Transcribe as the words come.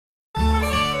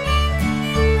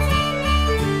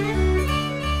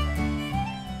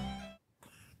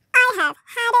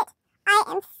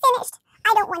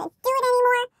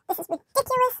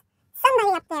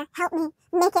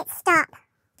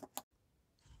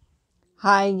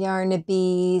Hi,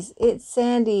 Yarnabees. It's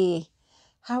Sandy.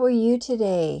 How are you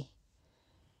today?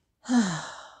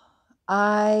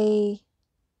 I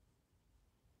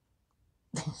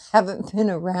haven't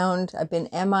been around. I've been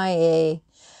MIA,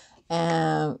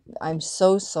 and I'm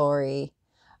so sorry.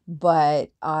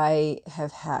 But I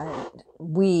have had,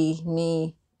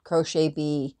 me, Crochet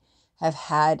Bee, have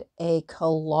had a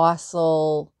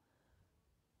colossal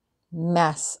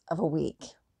mess of a week.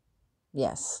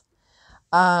 Yes.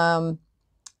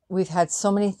 We've had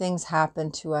so many things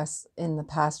happen to us in the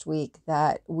past week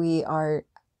that we're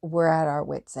at our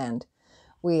wits' end.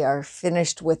 We are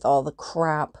finished with all the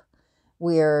crap.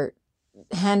 We are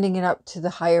handing it up to the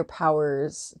higher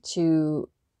powers to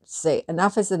say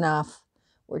enough is enough.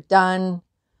 We're done.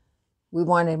 We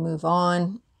want to move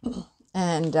on,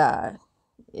 and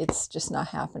it's just not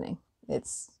happening.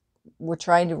 We're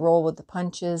trying to roll with the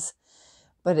punches,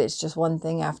 but it's just one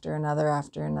thing after another,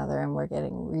 and we're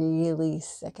getting really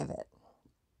sick of it.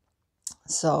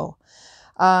 So,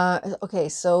 okay,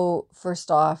 so first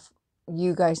off,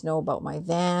 you guys know about my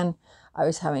van. I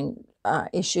was having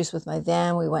issues with my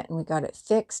van. We went and we got it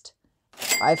fixed.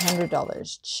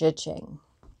 $500, cha-ching.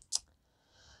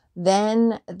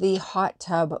 Then the hot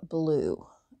tub blew.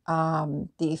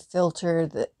 The filter,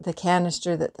 the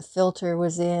canister that the filter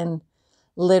was in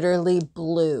literally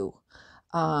blew.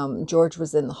 George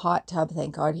was in the hot tub.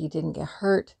 Thank God he didn't get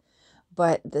hurt.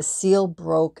 But the seal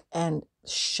broke and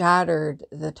shattered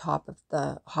the top of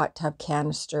the hot tub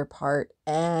canister part,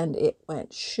 and it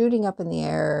went shooting up in the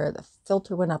air. The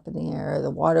filter went up in the air. The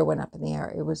water went up in the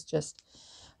air. It was just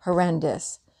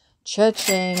horrendous.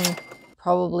 Cha-ching.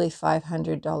 Probably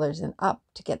 $500 and up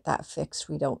to get that fixed.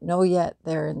 We don't know yet.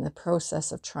 They're in the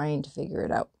process of trying to figure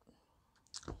it out.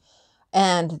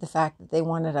 And the fact that they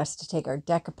wanted us to take our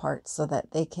deck apart so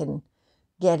that they can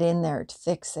get in there to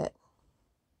fix it.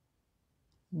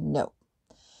 No.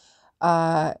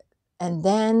 And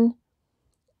then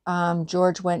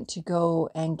George went to go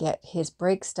and get his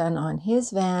brakes done on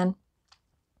his van,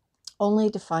 only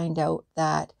to find out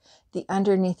that the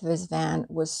underneath of his van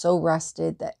was so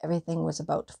rusted that everything was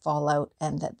about to fall out,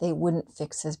 and that they wouldn't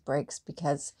fix his brakes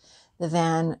because the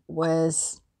van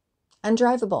was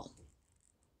undrivable.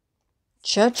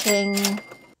 Cha-ching,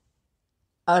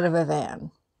 out of a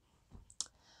van.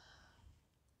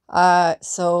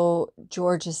 So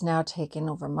George is now taking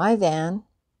over my van.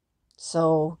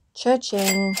 So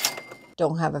cha-ching,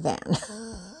 don't have a van.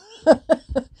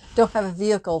 Don't have a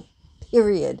vehicle,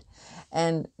 period.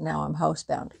 And now I'm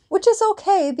housebound, which is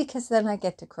okay because then I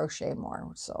get to crochet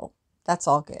more. So that's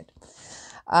all good.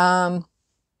 And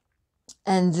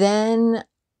then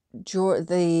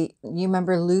you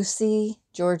remember Lucy,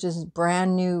 George's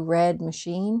brand new red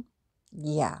machine?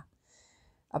 Yeah,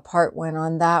 a part went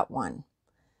on that one.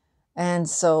 And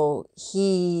so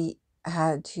he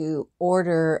had to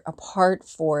order a part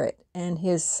for it, and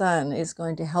his son is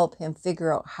going to help him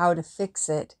figure out how to fix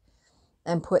it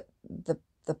and put the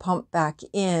pump back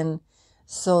in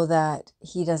so that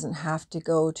he doesn't have to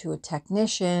go to a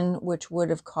technician, which would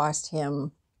have cost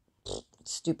him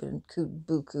stupid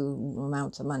buku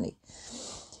amounts of money.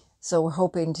 So we're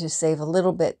hoping to save a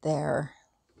little bit there.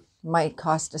 Might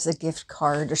cost us a gift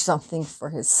card or something for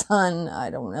his son. I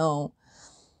don't know.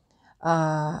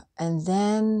 And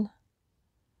then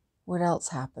what else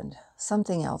happened?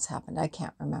 Something else happened. I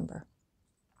can't remember.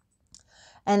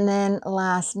 And then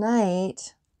last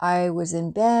night I was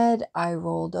in bed. I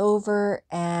rolled over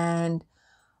and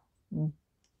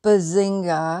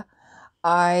bazinga,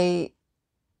 I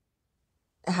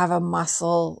have a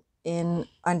muscle in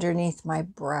underneath my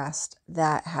breast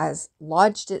that has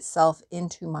lodged itself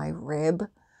into my rib.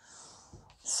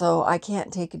 So I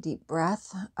can't take a deep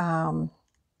breath. I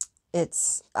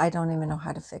don't even know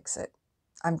how to fix it.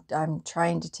 I'm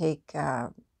trying to take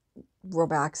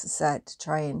Robaxacet to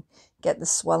try and get the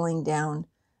swelling down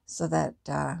so that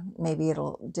maybe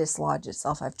it'll dislodge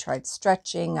itself. I've tried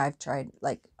stretching. I've tried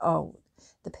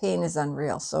the pain is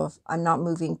unreal. So if I'm not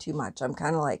moving too much, I'm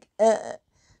kind of like,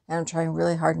 and I'm trying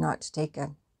really hard not to take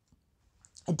a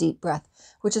deep breath,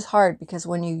 which is hard because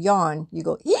when you yawn, you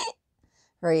go,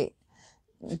 right?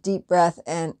 Deep breath,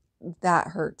 and that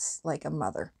hurts like a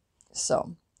mother.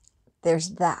 So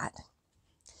there's that.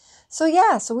 So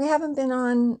yeah, so we haven't been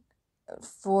on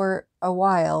for a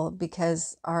while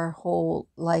because our whole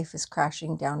life is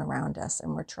crashing down around us,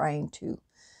 and we're trying to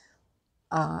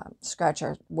scratch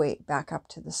our way back up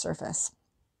to the surface.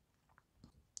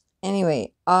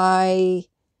 Anyway, I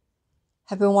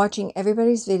have been watching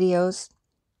everybody's videos.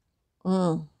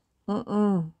 I'm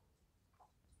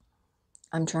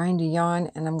trying to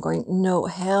yawn, and I'm going, no,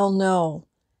 hell no.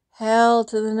 Hell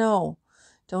to the no.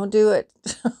 Don't do it.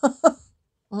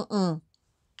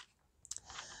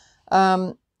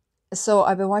 So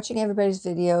I've been watching everybody's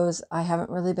videos. I haven't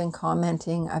really been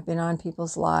commenting. I've been on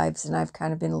people's lives and I've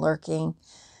kind of been lurking.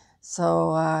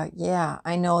 So yeah,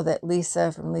 I know that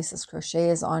Lisa from Lisa's Crochet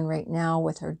is on right now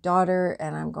with her daughter,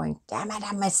 and I'm going, damn it,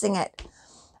 I'm missing it.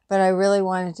 But I really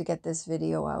wanted to get this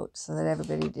video out so that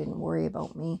everybody didn't worry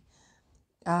about me.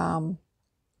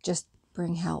 Just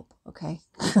bring help, okay?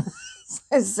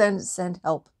 send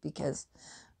help, because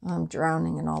I'm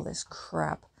drowning in all this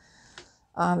crap.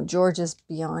 George is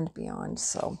beyond,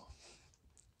 so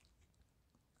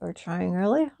we're trying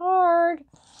really hard.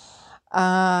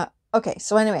 Okay,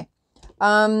 so anyway,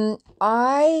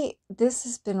 this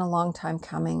has been a long time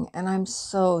coming, and I'm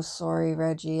so sorry,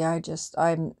 Reggie.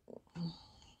 I'm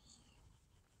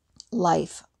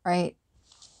life, right?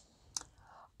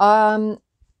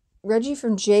 Reggie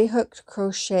from J Hooked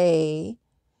Crochet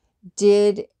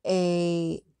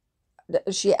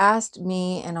she asked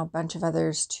me and a bunch of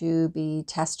others to be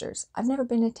testers. I've never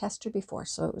been a tester before,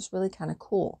 so it was really kind of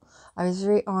cool. I was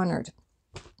very honored.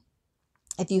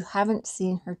 If you haven't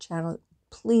seen her channel,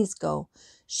 please go.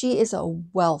 She is a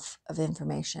wealth of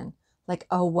information, like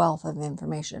a wealth of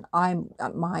information.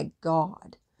 My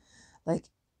God, like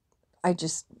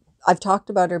I've talked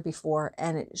about her before,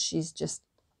 and she's just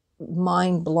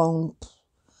mind blown.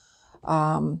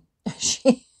 I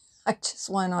just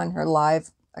went on her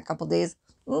live a couple days.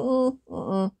 Don't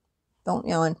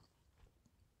yawn.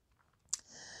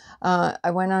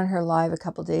 I went on her live a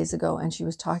couple days ago, and she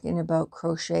was talking about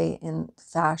crochet in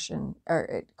fashion,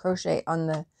 or crochet on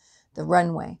the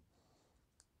runway.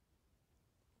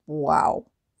 Wow.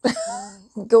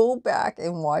 Go back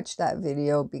and watch that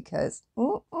video, because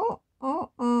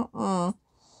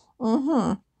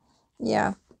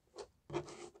yeah,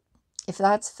 if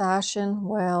that's fashion,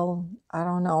 well, I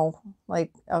don't know,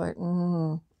 like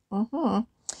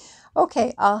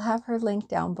okay, I'll have her link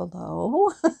down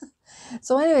below.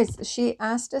 So anyways, she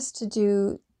asked us to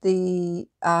do the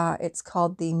it's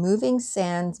called the Moving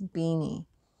Sands beanie,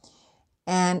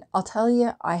 and I'll tell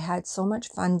you, I had so much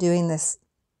fun doing this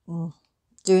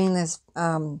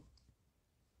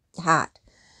hat.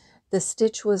 The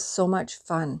stitch was so much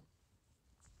fun.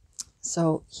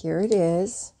 So here it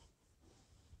is.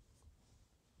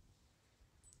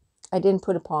 I didn't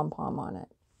put a pom-pom on it.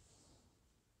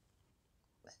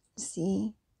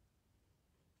 See?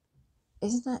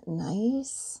 Isn't that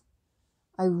nice?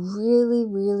 I really,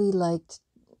 really liked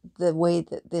the way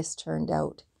that this turned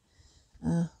out.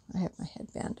 I have my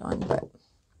headband on, but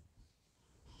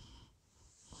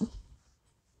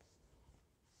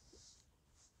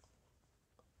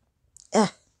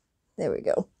there we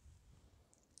go.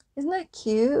 Isn't that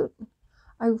cute?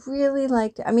 I really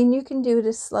liked it. I mean, you can do it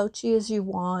as slouchy as you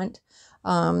want,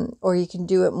 or you can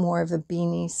do it more of a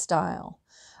beanie style.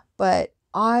 But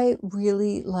I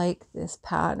really like this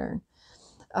pattern.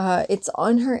 It's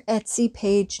on her Etsy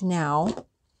page now.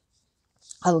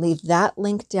 I'll leave that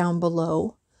link down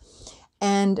below.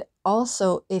 And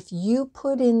also, if you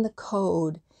put in the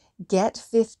code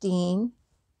GET15,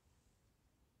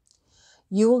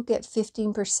 you will get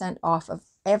 15% off of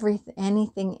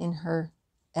anything in her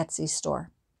Etsy store.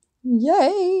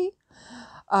 Yay!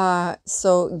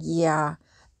 So yeah,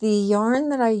 the yarn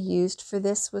that I used for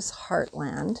this was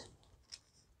Heartland.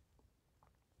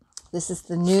 This is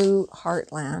the new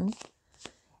Heartland.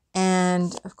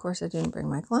 And of course I didn't bring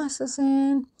my glasses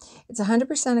in. It's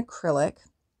 100% acrylic,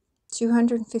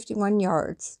 251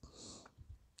 yards,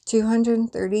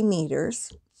 230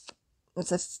 meters.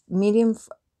 It's a medium,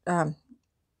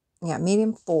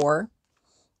 medium 4.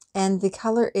 And the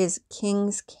color is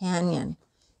King's Canyon.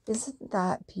 Isn't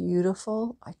that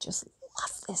beautiful? I just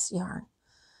love this yarn.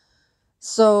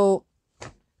 So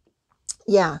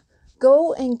yeah,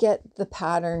 go and get the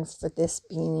pattern for this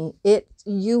beanie.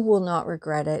 You will not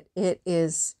regret it. It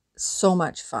is so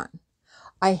much fun.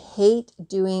 I hate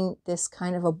doing this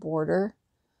kind of a border.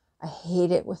 I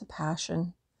hate it with a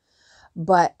passion,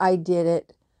 but I did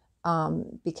it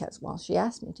because, well, she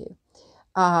asked me to.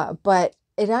 But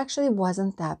it actually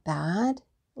wasn't that bad.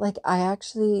 Like, I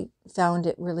actually found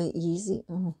it really easy.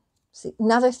 See,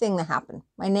 another thing that happened.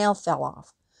 My nail fell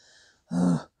off.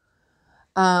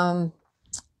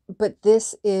 But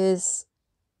this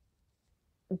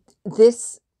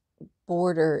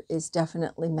border is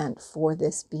definitely meant for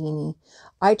this beanie.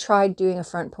 I tried doing a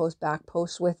front post, back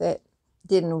post with it.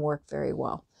 Didn't work very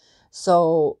well.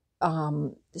 So,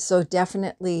 so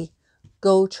definitely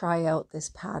go try out this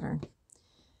pattern.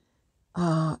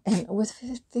 And with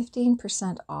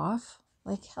 15% off,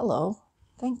 like, hello,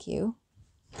 thank you.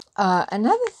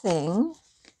 Another thing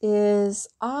is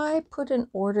I put an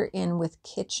order in with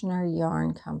Kitchener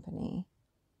Yarn Company.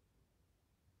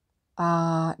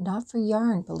 Not for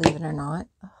yarn, believe it or not.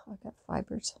 Oh, I got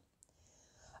fibers.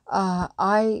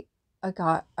 I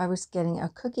was getting a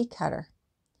cookie cutter,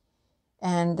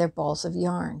 and they're balls of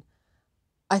yarn.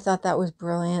 I thought that was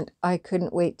brilliant. I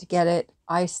couldn't wait to get it.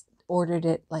 I ordered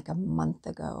it like a month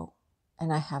ago,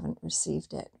 and I haven't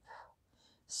received it.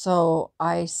 So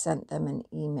I sent them an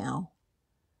email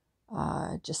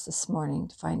just this morning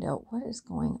to find out what is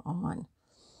going on.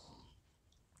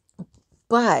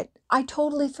 But I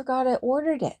totally forgot I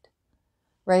ordered it,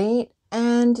 right?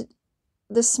 And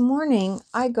this morning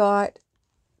I got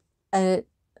a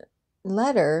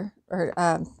letter or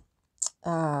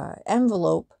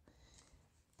envelope,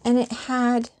 and it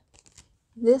had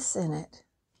this in it.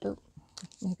 Oh,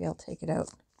 maybe I'll take it out.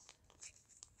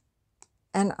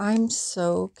 And I'm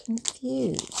so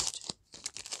confused.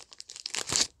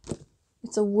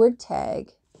 It's a wood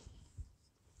tag,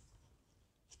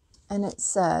 and it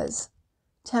says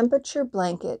temperature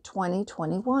blanket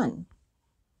 2021.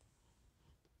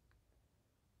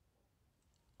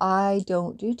 I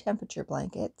don't do temperature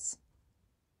blankets.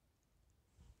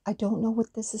 I don't know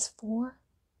what this is for.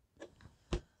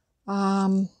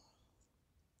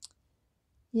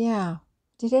 Yeah.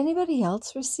 Did anybody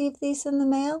else receive these in the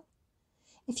mail?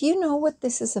 If you know what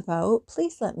this is about,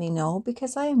 please let me know,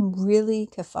 because I am really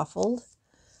kerfuffled.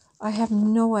 I have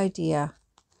no idea.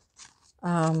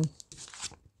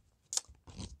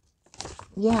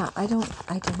 Yeah, I don't know.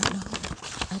 I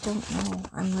don't know.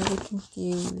 I'm really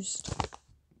confused.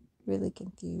 Really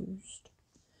confused.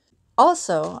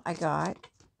 Also, I got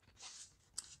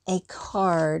a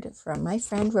card from my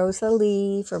friend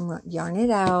Rosalie from Yarn It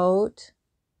Out.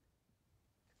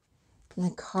 And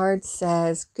the card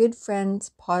says, good friends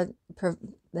provide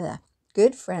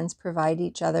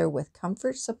each other with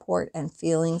comfort, support, and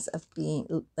feelings of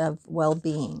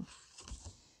well-being.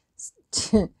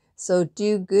 So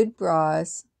do good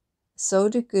bras,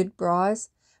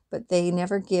 but they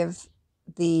never give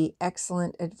the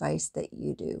excellent advice that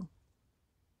you do.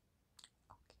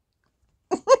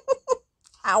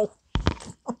 Ow.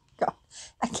 Oh, God.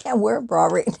 I can't wear a bra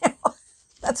right now.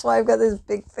 That's why I've got this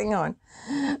big thing on.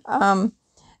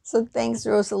 So thanks,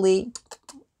 Rosalie.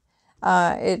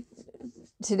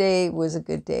 Today was a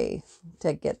good day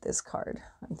to get this card.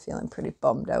 I'm feeling pretty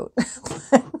bummed out.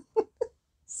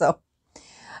 So,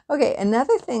 okay,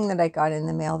 another thing that I got in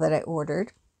the mail that I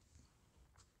ordered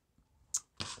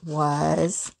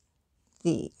was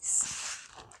these.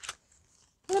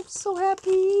 I'm so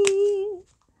happy.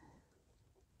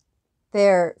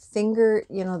 They're finger,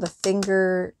 the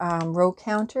finger row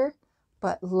counter,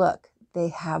 but look, they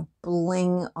have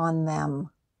bling on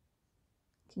them.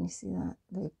 Can you see that?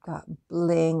 They've got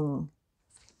bling.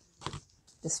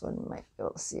 This one might be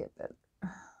able to see it better.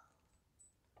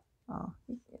 Oh,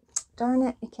 darn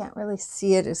it. You can't really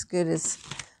see it as good as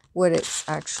what it's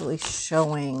actually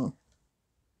showing.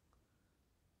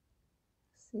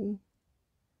 See?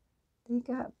 They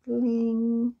got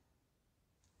bling.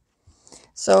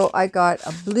 So I got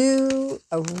a blue,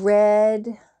 a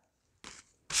red,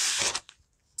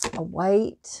 a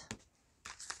white,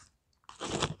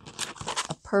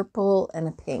 a purple, and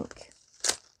a pink.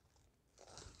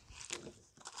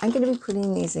 I'm going to be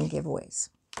putting these in giveaways.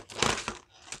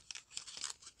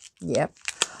 Yep.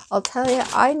 I'll tell you,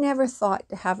 I never thought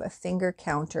to have a finger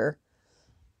counter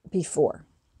before.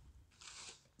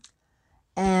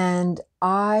 And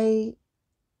I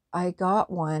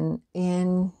got one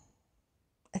in,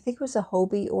 I think it was a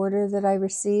Hobie order that I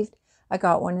received. I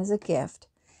got one as a gift.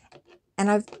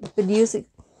 And I've been using,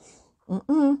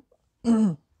 don't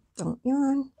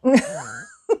yawn.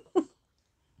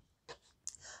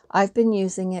 I've been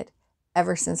using it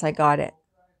ever since I got it.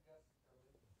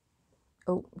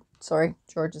 Oh, sorry,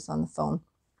 George is on the phone.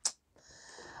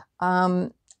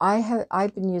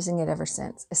 I've been using it ever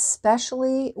since,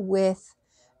 especially with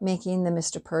making the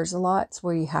Mr. Persilots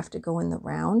where you have to go in the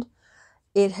round.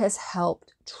 It has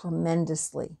helped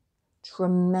tremendously.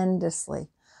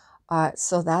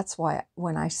 So that's why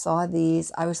when I saw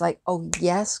these, I was like, oh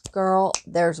yes, girl,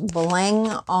 there's bling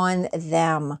on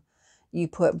them. You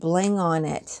put bling on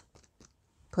it.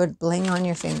 Put bling on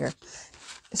your finger.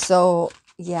 So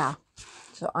yeah,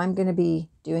 so I'm going to be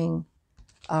doing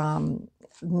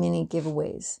mini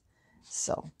giveaways.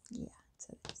 So yeah,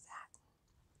 so there's that.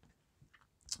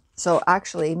 So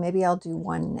actually, maybe I'll do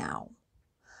one now.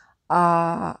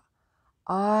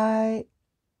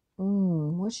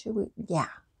 What should we, yeah,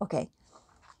 okay.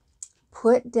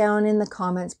 Put down in the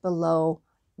comments below,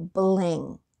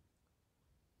 bling,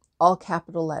 all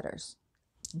capital letters,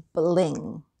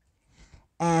 bling.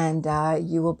 And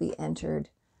you will be entered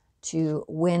to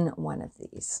win one of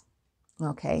these,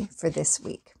 okay, for this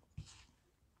week.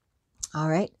 All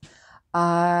right.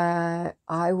 I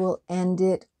will end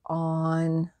it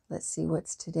on, let's see,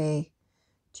 what's today?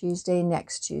 Tuesday,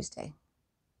 next Tuesday.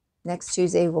 Next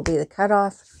Tuesday will be the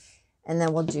cutoff, and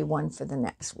then we'll do one for the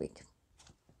next week.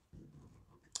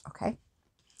 Okay.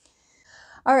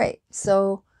 All right.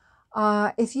 So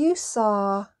if you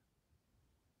saw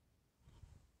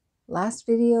last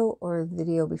video or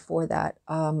video before that,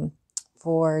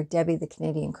 for Debbie the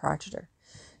Canadian Crocheter,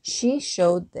 she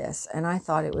showed this and I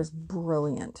thought it was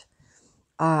brilliant.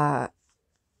 And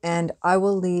I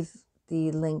will leave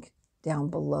the link down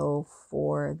below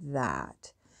for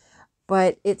that.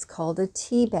 But it's called a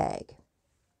tea bag.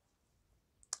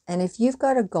 And if you've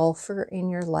got a golfer in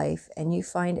your life and you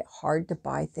find it hard to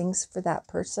buy things for that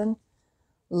person,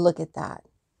 look at that.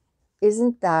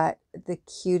 Isn't that the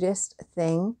cutest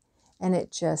thing? And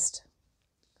it just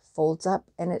folds up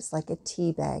and it's like a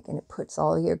tea bag and it puts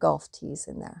all your golf tees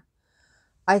in there.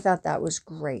 I thought that was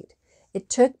great. It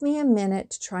took me a minute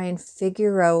to try and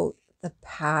figure out the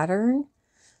pattern,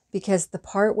 because the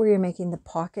part where you're making the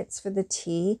pockets for the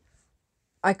tee,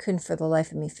 I couldn't for the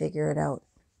life of me figure it out.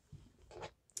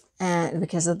 And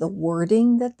because of the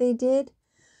wording that they did.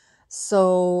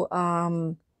 So,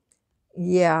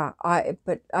 yeah,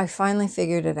 but I finally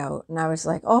figured it out and I was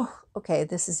like, oh, okay,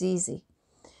 this is easy.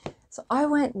 So I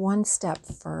went one step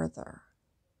further.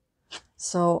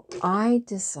 So I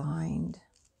designed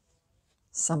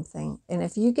something, and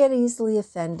if you get easily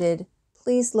offended,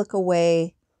 please look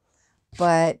away.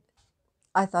 But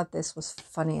I thought this was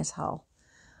funny as hell.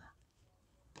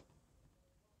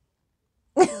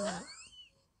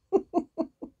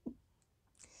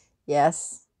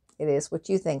 Yes, it is what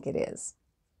you think it is.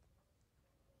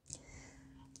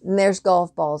 And there's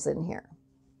golf balls in here.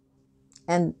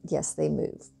 And yes, they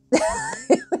move.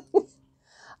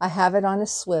 I have it on a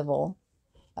swivel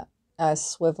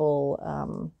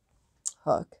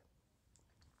hook.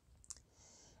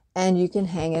 And you can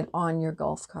hang it on your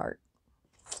golf cart,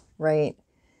 right?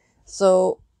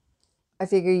 So I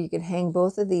figure you can hang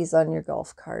both of these on your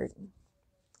golf cart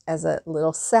as a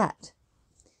little set.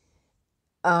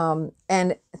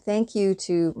 And thank you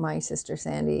to my sister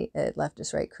Sandy at Left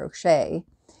is Right Crochet.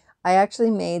 I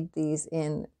actually made these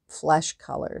in flesh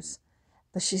colors,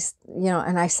 but she's,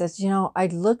 and I said, I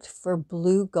looked for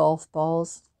blue golf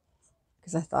balls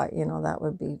because I thought, that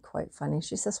would be quite funny.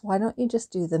 She says, why don't you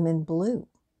just do them in blue?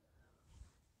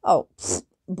 Oh,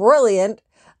 brilliant.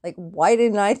 Like, why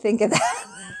didn't I think of that?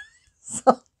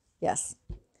 So, yes.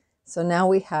 So now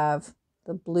we have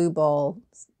the blue golf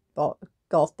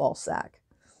ball sack.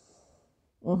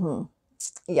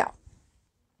 Yeah.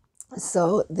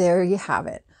 So there you have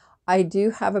it. I do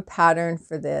have a pattern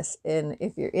for this, and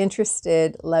if you're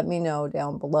interested, let me know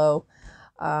down below.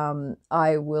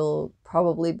 I will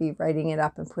probably be writing it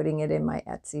up and putting it in my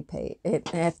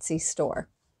Etsy store.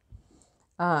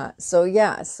 So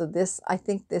yeah, so I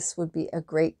think this would be a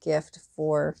great gift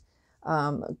for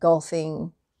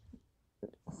golfing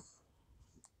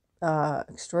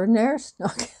extraordinaires,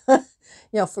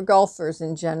 for golfers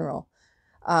in general.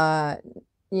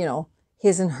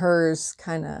 His and hers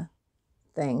kind of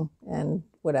thing and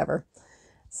whatever.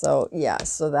 So yeah,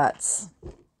 so that's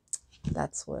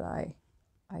what I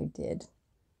did.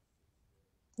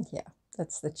 Yeah,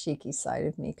 that's the cheeky side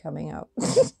of me coming out.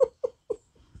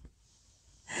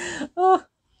 Oh,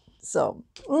 so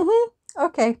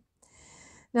okay,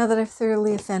 now that I've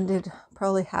thoroughly offended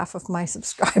probably half of my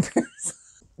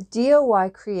subscribers, DOY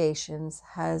Creations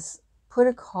has put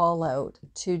a call out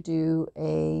to do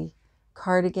a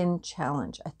cardigan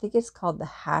challenge. I think it's called the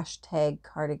hashtag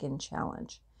cardigan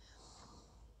challenge.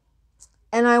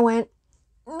 And I went,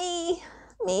 me,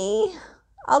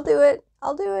 I'll do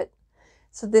it.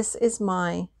 So this is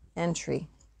my entry.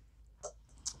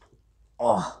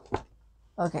 Oh,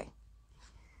 okay.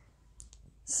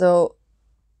 So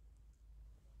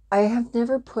I have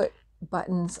never put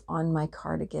buttons on my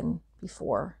cardigan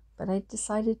before, but I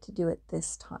decided to do it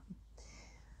this time.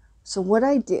 So what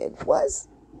I did was,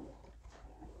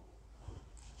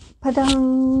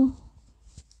 pa-dang,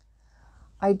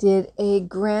 I did a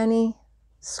granny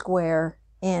square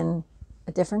in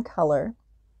a different color.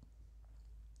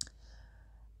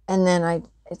 And then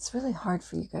it's really hard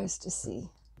for you guys to see,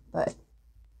 but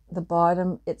the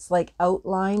bottom, it's like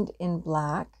outlined in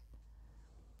black.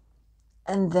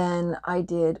 And then I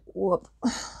did,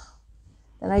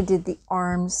 then I did the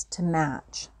arms to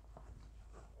match.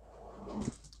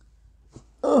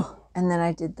 And then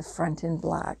I did the front in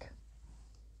black.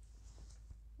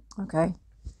 Okay.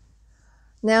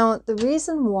 Now, the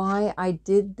reason why I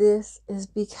did this is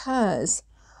because,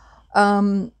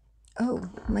 oh,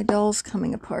 my doll's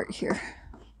coming apart here.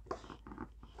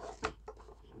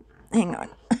 Hang on.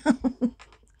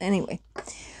 Anyway,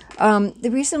 the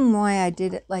reason why I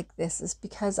did it like this is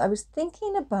because I was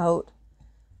thinking about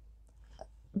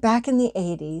back in the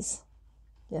 80s.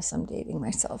 Yes, I'm dating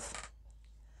myself.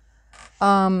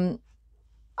 I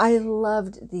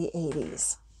loved the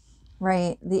 80s,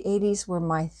 right? The 80s were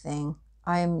my thing.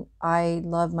 I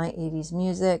love my 80s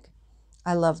music.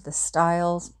 I love the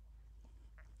styles.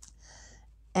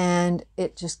 And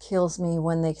it just kills me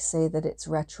when they say that it's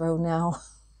retro now.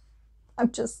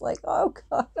 I'm just like, oh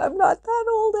God, I'm not that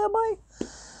old, am I?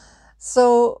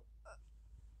 So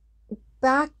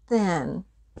back then,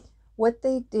 what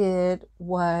they did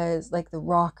was like the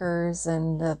rockers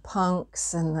and the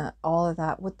punks and all of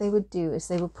that. What they would do is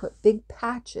they would put big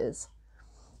patches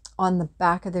on the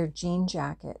back of their jean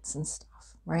jackets and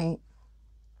stuff, right?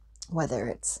 Whether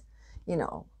it's, you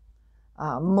know,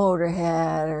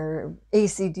 Motorhead or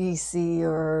AC/DC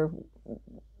or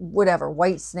whatever,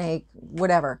 Whitesnake,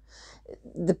 whatever.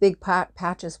 The big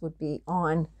patches would be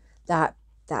on that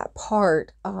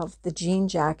part of the jean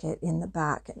jacket in the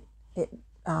back, and it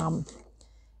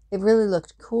really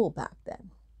looked cool back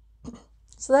then.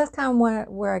 So that's kind of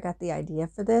where I got the idea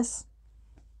for this,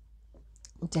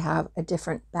 to have a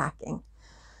different backing.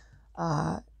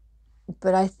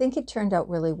 But I think it turned out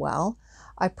really well.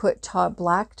 I put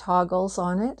black toggles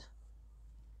on it,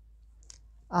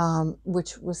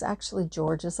 which was actually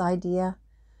George's idea,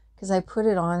 because I put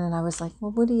it on and I was like,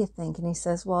 well, what do you think? And he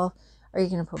says, well, are you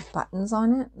going to put buttons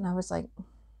on it? And I was like,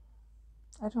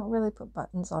 I don't really put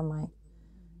buttons on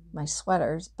my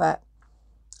sweaters, but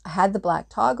I had the black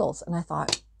toggles and I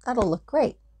thought that'll look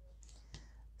great.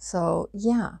 So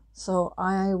yeah, so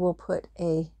I will put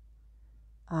a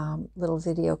little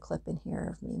video clip in here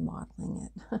of me modeling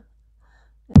it.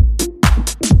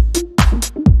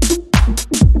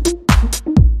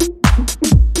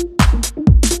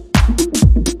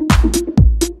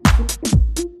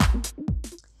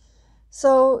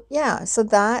 So yeah, so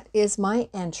that is my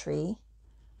entry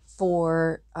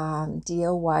for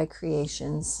DIY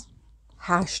creations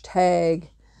hashtag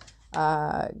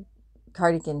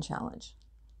cardigan challenge.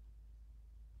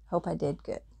 Hope I did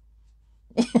good.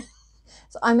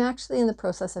 So I'm actually in the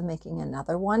process of making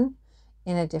another one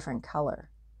in a different color.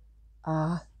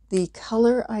 The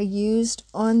color I used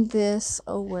on this,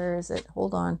 oh, where is it?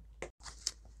 Hold on.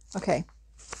 Okay,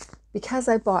 because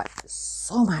I bought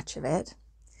so much of it,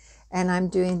 and I'm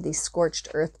doing the Scorched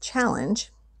Earth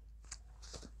Challenge,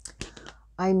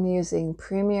 I'm using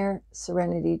Premier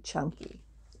Serenity Chunky.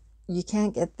 You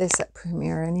can't get this at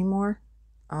Premier anymore.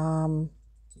 I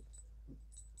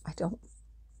don't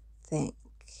think.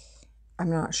 I'm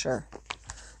not sure.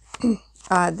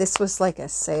 This was like a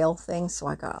sale thing, so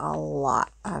I got a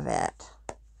lot of it.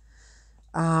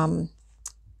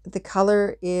 The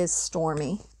color is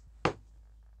Stormy.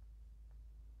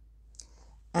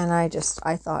 And I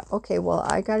thought, okay, well,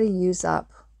 I got to use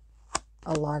up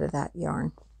a lot of that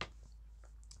yarn.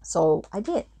 So I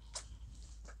did.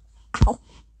 Ow,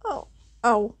 oh,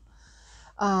 oh.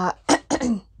 I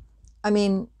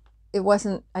mean,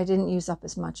 I didn't use up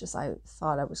as much as I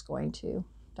thought I was going to,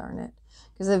 darn it.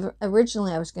 Because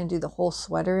originally I was going to do the whole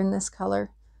sweater in this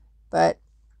color, but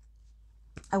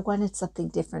I wanted something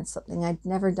different, something I'd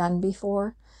never done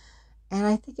before. And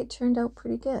I think it turned out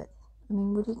pretty good. I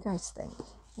mean, what do you guys think?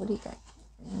 What do you guys?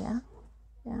 Yeah?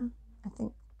 Yeah? I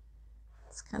think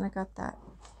it's kind of got that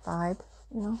vibe,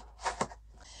 you know?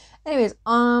 Anyways,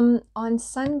 on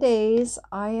Sundays,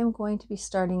 I am going to be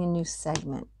starting a new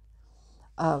segment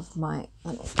of my,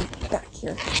 let me get back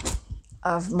here,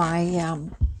 of my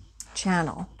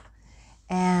channel.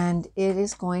 And it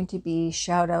is going to be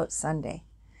Shout Out Sunday.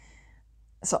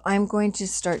 So I'm going to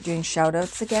start doing shout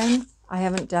outs again. I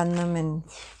haven't done them in,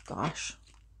 gosh,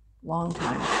 long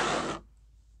time.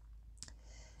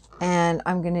 And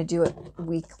I'm going to do it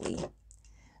weekly.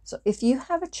 So if you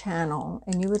have a channel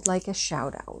and you would like a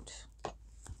shout out,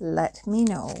 let me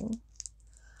know.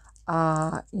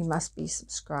 You must be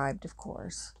subscribed, of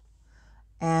course.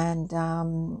 And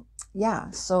yeah,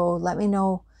 so let me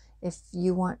know if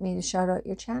you want me to shout out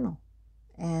your channel.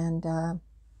 And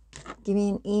give me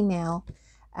an email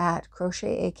at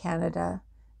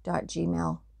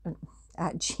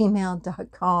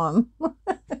crochetaccanada.gmail.com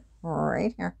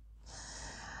right here.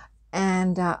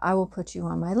 And I will put you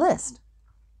on my list.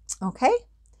 Okay?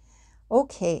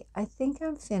 Okay, I think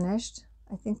I'm finished.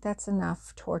 I think that's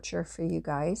enough torture for you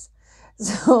guys.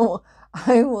 So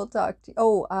I will talk to you.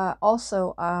 Oh,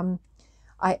 also, I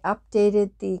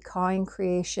updated the Cawing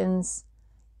Creations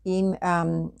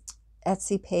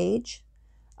Etsy page.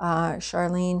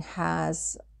 Charlene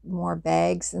has more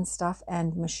bags and stuff,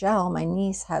 and Michelle, my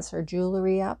niece, has her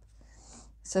jewelry up.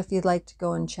 So if you'd like to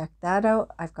go and check that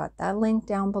out, I've got that link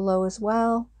down below as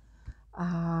well.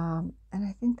 And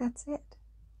I think that's it.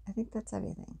 I think that's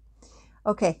everything.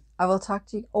 Okay, I will talk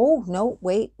to you. Oh, no,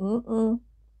 wait. Ding,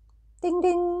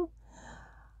 ding.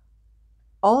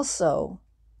 Also,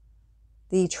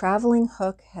 the traveling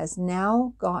hook has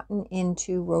now gotten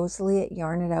into Rosalie at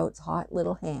Yarn It Out's hot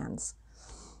little hands.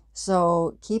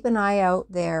 So keep an eye out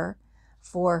there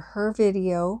for her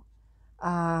video.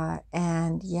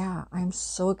 And yeah, I'm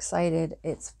so excited.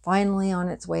 It's finally on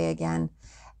its way again.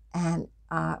 And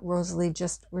Rosalie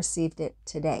just received it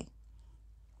today.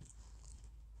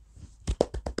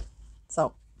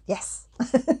 So yes,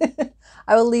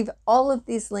 I will leave all of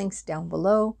these links down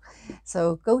below.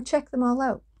 So go check them all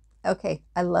out. Okay,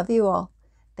 I love you all.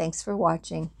 Thanks for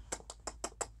watching.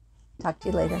 Talk to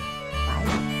you later.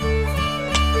 Bye.